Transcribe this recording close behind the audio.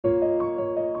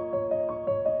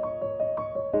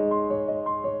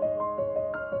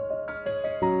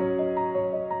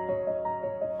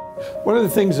One of the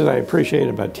things that I appreciate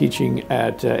about teaching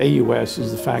at AUS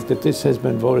is the fact that this has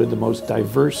been voted the most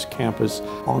diverse campus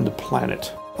on the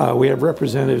planet. We have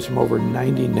representatives from over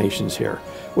 90 nations here,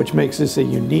 which makes this a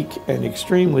unique and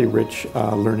extremely rich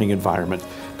learning environment.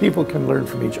 People can learn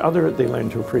from each other, they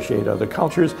learn to appreciate other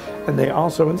cultures, and they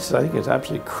also, and this I think is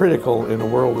absolutely critical in a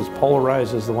world as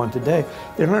polarized as the one today,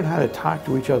 they learn how to talk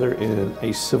to each other in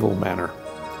a civil manner.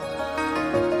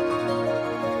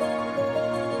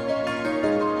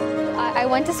 I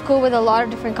went to school with a lot of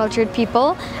different cultured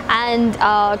people, and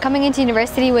coming into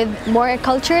university with more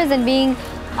cultures and being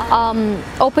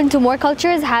open to more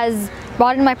cultures has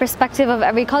broadened my perspective of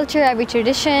every culture, every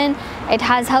tradition. It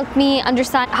has helped me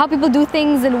understand how people do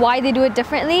things and why they do it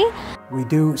differently. We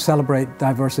do celebrate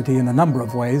diversity in a number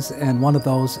of ways, and one of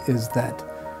those is that,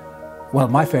 well,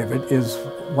 my favorite is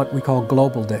what we call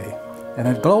Global Day. And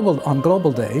on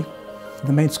Global Day,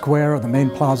 the main square or the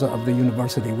main plaza of the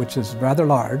university, which is rather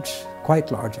large,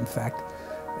 quite large in fact,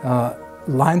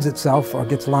 lines itself or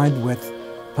gets lined with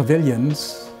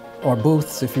pavilions or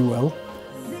booths, if you will.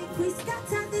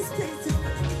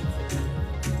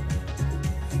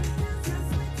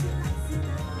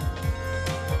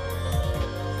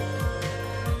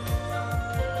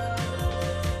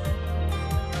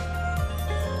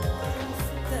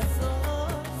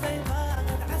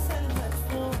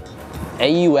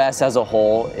 AUS as a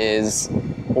whole is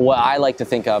what I like to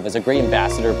think of as a great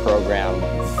ambassador program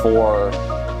for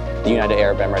the United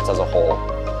Arab Emirates as a whole,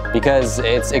 because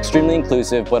it's extremely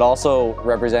inclusive but also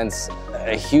represents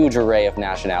a huge array of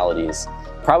nationalities,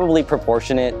 probably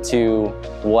proportionate to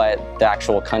what the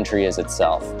actual country is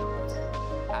itself.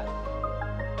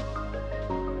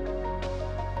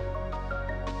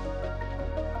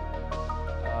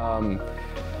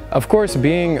 Of course,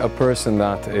 being a person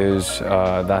that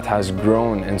has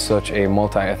grown in such a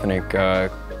multi-ethnic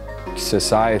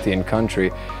society and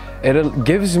country, it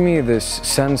gives me this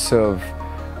sense of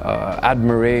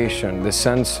admiration, this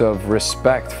sense of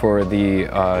respect for the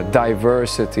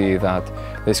diversity that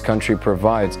this country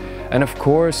provides. And of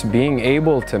course, being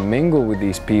able to mingle with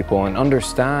these people and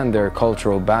understand their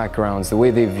cultural backgrounds, the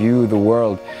way they view the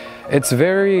world, it's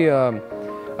very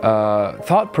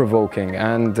thought-provoking,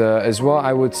 and as well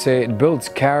I would say it builds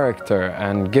character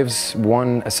and gives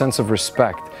one a sense of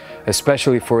respect,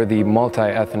 especially for the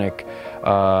multi-ethnic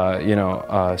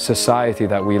society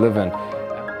that we live in.